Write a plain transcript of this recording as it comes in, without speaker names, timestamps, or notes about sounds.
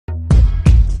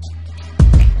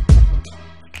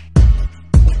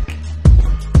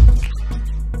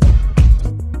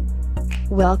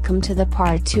Welcome to the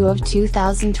Part 2 of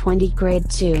 2020 Grade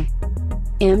 2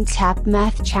 Mtap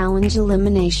Math Challenge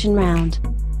Elimination Round.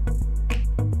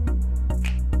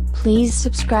 Please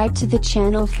subscribe to the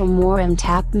channel for more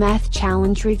Mtap Math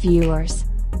Challenge reviewers.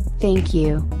 Thank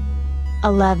you.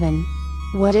 11.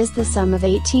 What is the sum of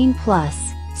 18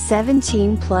 plus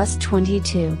 17 plus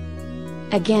 22?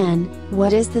 Again,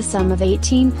 what is the sum of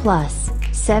 18 plus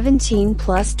 17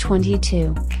 plus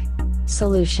 22?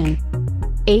 Solution: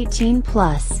 18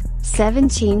 plus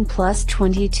 17 plus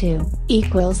 22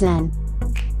 equals n.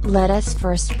 Let us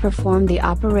first perform the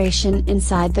operation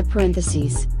inside the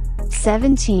parentheses.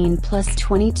 17 plus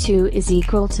 22 is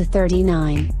equal to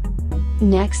 39.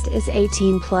 Next is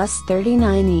 18 plus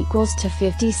 39 equals to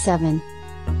 57.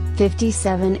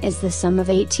 57 is the sum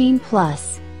of 18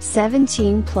 plus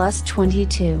 17 plus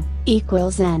 22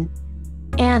 equals n.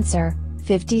 Answer: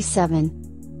 57.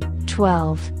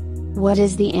 12. What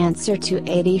is the answer to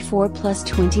 84 plus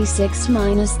 26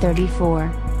 minus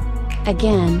 34?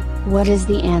 Again, what is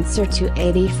the answer to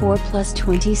 84 plus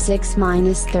 26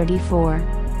 minus 34?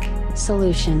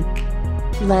 Solution: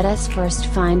 let us first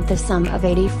find the sum of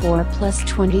 84 plus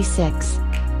 26.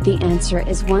 The answer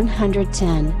is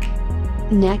 110.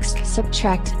 Next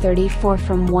subtract 34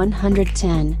 from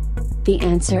 110. The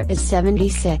answer is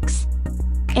 76.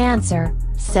 Answer: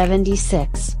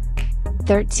 76.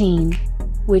 13.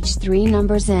 Which three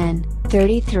numbers n,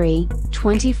 33,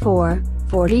 24,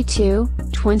 42,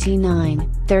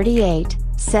 29, 38,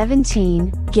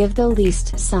 17, give the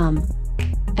least sum?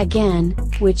 Again,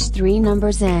 which three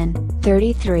numbers n,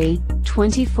 33,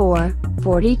 24,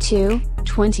 42,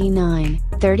 29,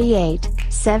 38,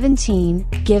 17,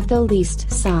 give the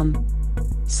least sum?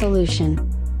 Solution: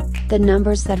 the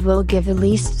numbers that will give the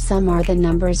least sum are the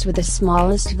numbers with the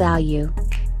smallest value.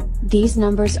 These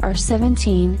numbers are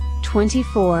 17,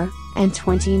 24, and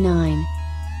 29.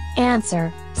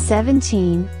 Answer: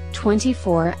 17,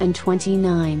 24 and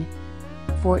 29.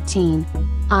 14.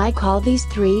 I call these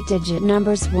three-digit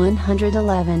numbers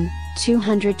 111,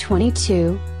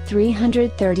 222,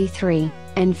 333,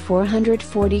 and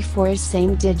 444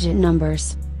 same-digit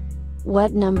numbers.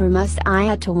 What number must I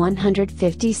add to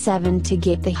 157 to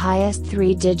get the highest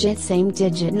three-digit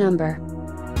same-digit number?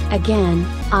 Again,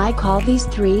 I call these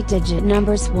three-digit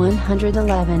numbers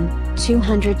 111,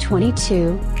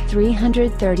 222,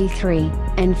 333,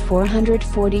 and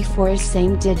 444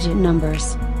 same-digit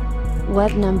numbers.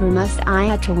 What number must I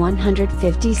add to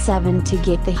 157 to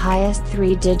get the highest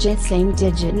three-digit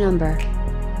same-digit number?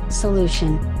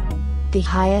 Solution: the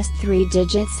highest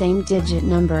three-digit same-digit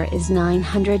number is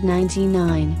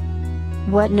 999.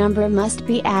 What number must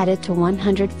be added to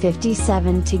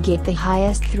 157 to get the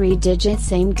highest three-digit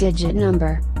same-digit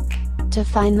number? To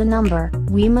find the number,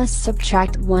 we must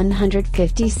subtract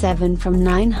 157 from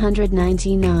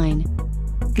 999.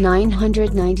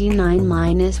 999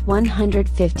 minus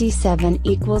 157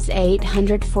 equals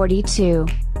 842.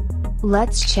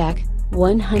 Let's check.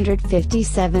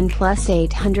 157 plus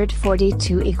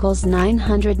 842 equals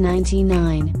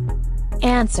 999.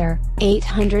 Answer: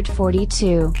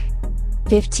 842.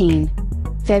 15.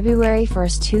 February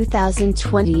 1st,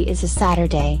 2020 is a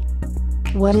Saturday.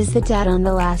 What is the date on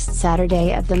the last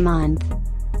Saturday of the month?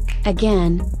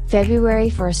 Again, February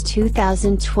 1st,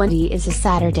 2020 is a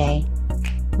Saturday.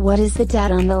 What is the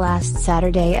date on the last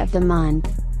Saturday of the month?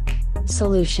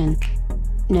 Solution: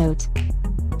 note: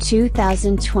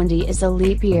 2020 is a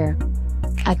leap year.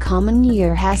 A common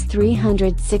year has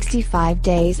 365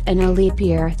 days and a leap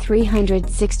year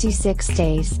 366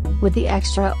 days, with the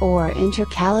extra or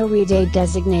intercalary day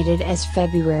designated as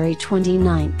February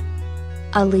 29th.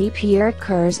 A leap year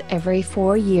occurs every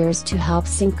 4 years to help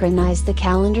synchronize the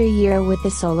calendar year with the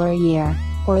solar year,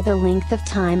 or the length of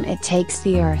time it takes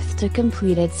the Earth to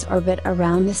complete its orbit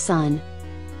around the Sun.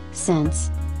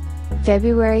 Since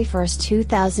February 1st,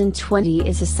 2020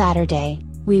 is a Saturday,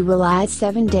 we will add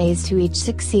 7 days to each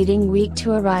succeeding week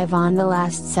to arrive on the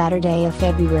last Saturday of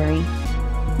February.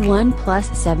 1 plus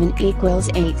 7 equals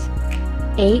 8.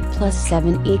 8 plus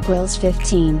 7 equals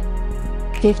 15.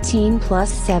 15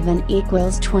 plus 7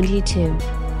 equals 22.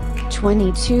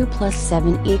 22 plus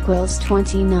 7 equals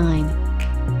 29.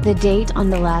 The date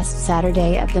on the last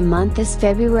Saturday of the month is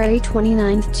February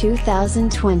 29th,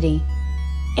 2020.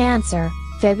 Answer: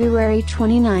 February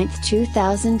 29th,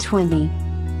 2020.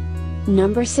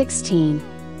 Number 16.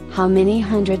 How many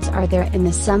hundreds are there in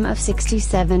the sum of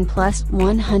 67 plus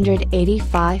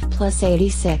 185 plus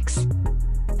 86?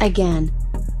 Again.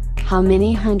 How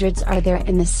many hundreds are there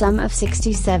in the sum of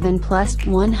 67 plus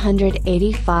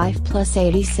 185 plus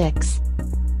 86?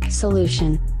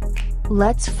 Solution: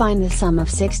 Let's find the sum of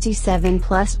 67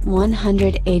 plus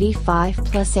 185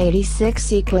 plus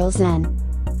 86 equals n.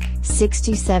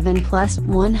 67 plus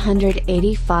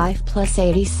 185 plus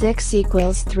 86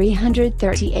 equals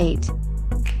 338.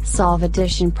 Solve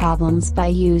addition problems by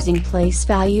using place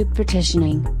value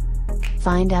partitioning.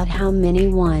 Find out how many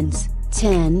ones,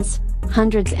 tens,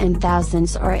 hundreds and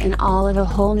thousands are in all of a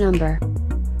whole number.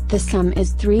 The sum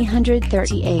is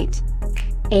 338.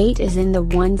 8 is in the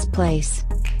ones place.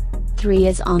 3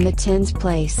 is on the tens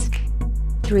place.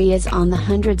 3 is on the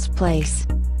hundreds place.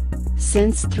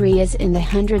 Since 3 is in the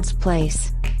hundreds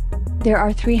place, there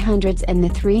are 300s in the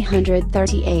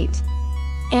 338.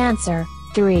 Answer,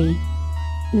 3.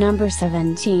 Number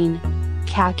 17.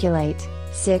 Calculate,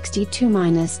 62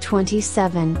 minus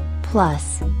 27,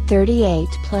 plus 38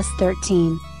 plus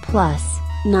 13, plus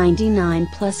 99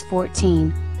 plus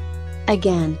 14.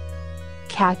 Again.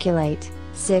 Calculate,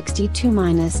 62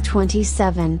 minus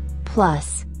 27,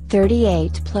 plus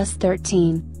 38 plus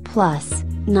 13, plus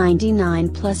 99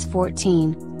 plus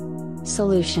 14.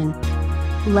 Solution.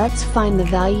 Let's find the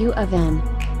value of n.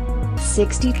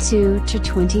 62 to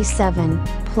 27,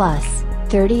 plus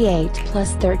 38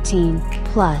 plus 13,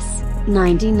 plus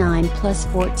 99 plus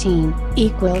 14,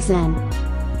 equals n.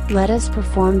 Let us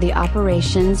perform the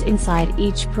operations inside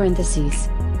each parentheses.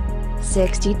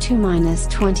 62 minus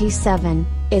 27,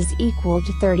 is equal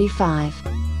to 35.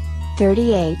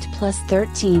 38 plus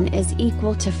 13 is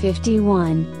equal to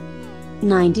 51.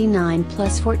 99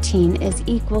 plus 14 is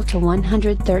equal to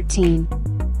 113.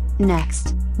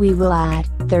 Next, we will add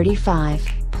 35,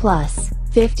 plus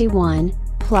 51,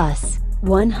 plus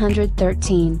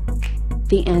 113.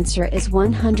 The answer is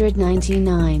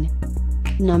 199.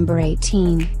 Number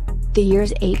 18. The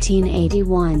years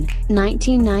 1881,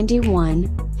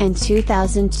 1991, and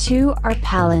 2002 are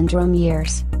palindrome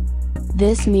years.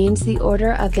 This means the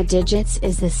order of the digits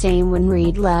is the same when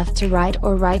read left to right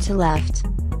or right to left.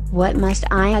 What must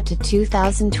I add to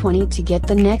 2020 to get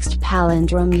the next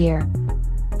palindrome year?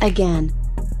 Again.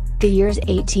 The years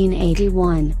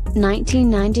 1881,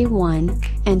 1991,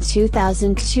 and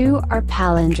 2002 are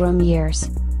palindrome years.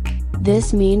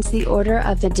 This means the order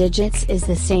of the digits is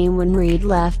the same when read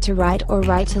left to right or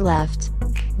right to left.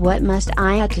 What must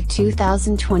I add to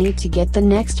 2020 to get the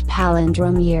next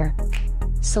palindrome year?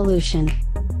 Solution.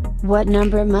 What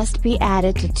number must be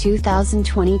added to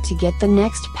 2020 to get the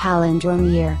next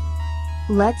palindrome year?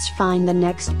 Let's find the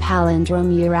next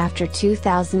palindrome year after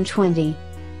 2020.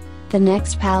 The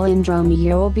next palindrome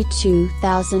year will be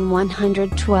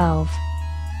 2112.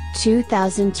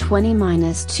 2020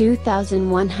 minus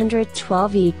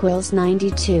 2112 equals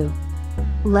 92.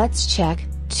 Let's check,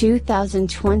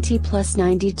 2020 plus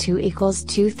 92 equals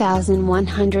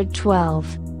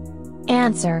 2112.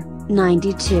 Answer,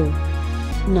 92.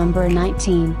 Number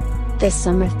 19. The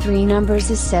sum of three numbers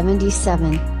is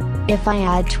 77. If I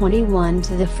add 21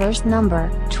 to the first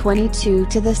number, 22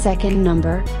 to the second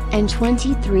number, and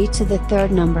 23 to the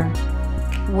third number,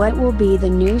 what will be the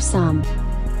new sum?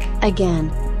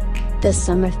 Again. The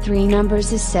sum of three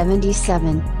numbers is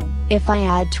 77. If I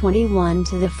add 21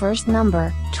 to the first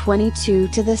number, 22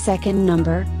 to the second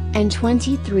number, and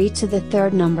 23 to the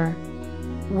third number,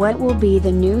 what will be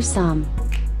the new sum?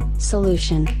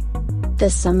 Solution. The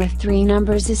sum of three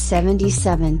numbers is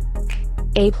 77.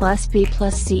 A plus B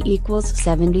plus C equals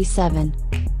 77.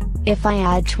 If I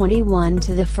add 21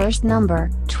 to the first number,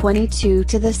 22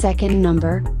 to the second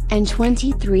number, and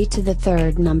 23 to the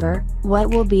third number,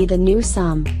 what will be the new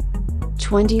sum?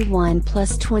 21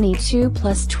 plus 22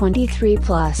 plus 23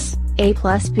 plus A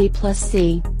plus B plus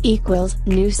C equals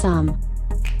new sum.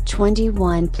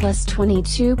 21 plus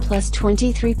 22 plus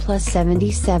 23 plus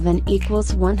 77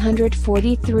 equals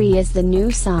 143 is the new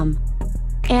sum.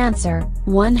 Answer,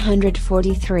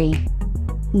 143.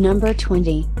 Number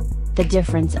 20. The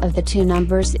difference of the two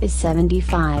numbers is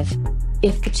 75.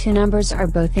 If the two numbers are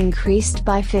both increased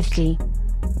by 50,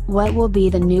 what will be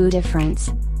the new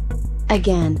difference?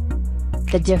 Again.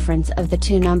 The difference of the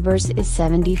two numbers is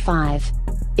 75.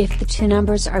 If the two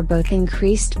numbers are both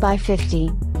increased by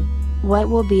 50, what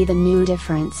will be the new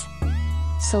difference?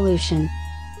 Solution.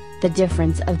 The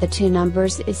difference of the two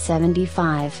numbers is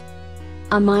 75.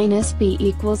 A minus B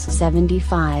equals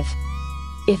 75.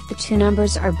 If the two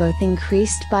numbers are both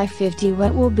increased by 50,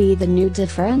 what will be the new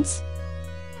difference?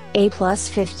 A plus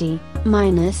 50,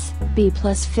 minus B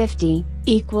plus 50,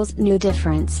 equals new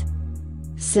difference.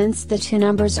 Since the two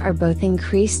numbers are both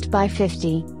increased by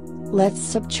 50, let's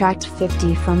subtract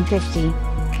 50 from 50.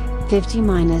 50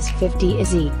 minus 50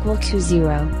 is equal to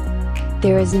 0.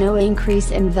 There is no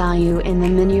increase in value in the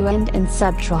minuend and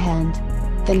subtrahend.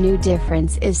 The new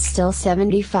difference is still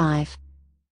 75.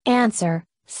 Answer,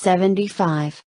 75.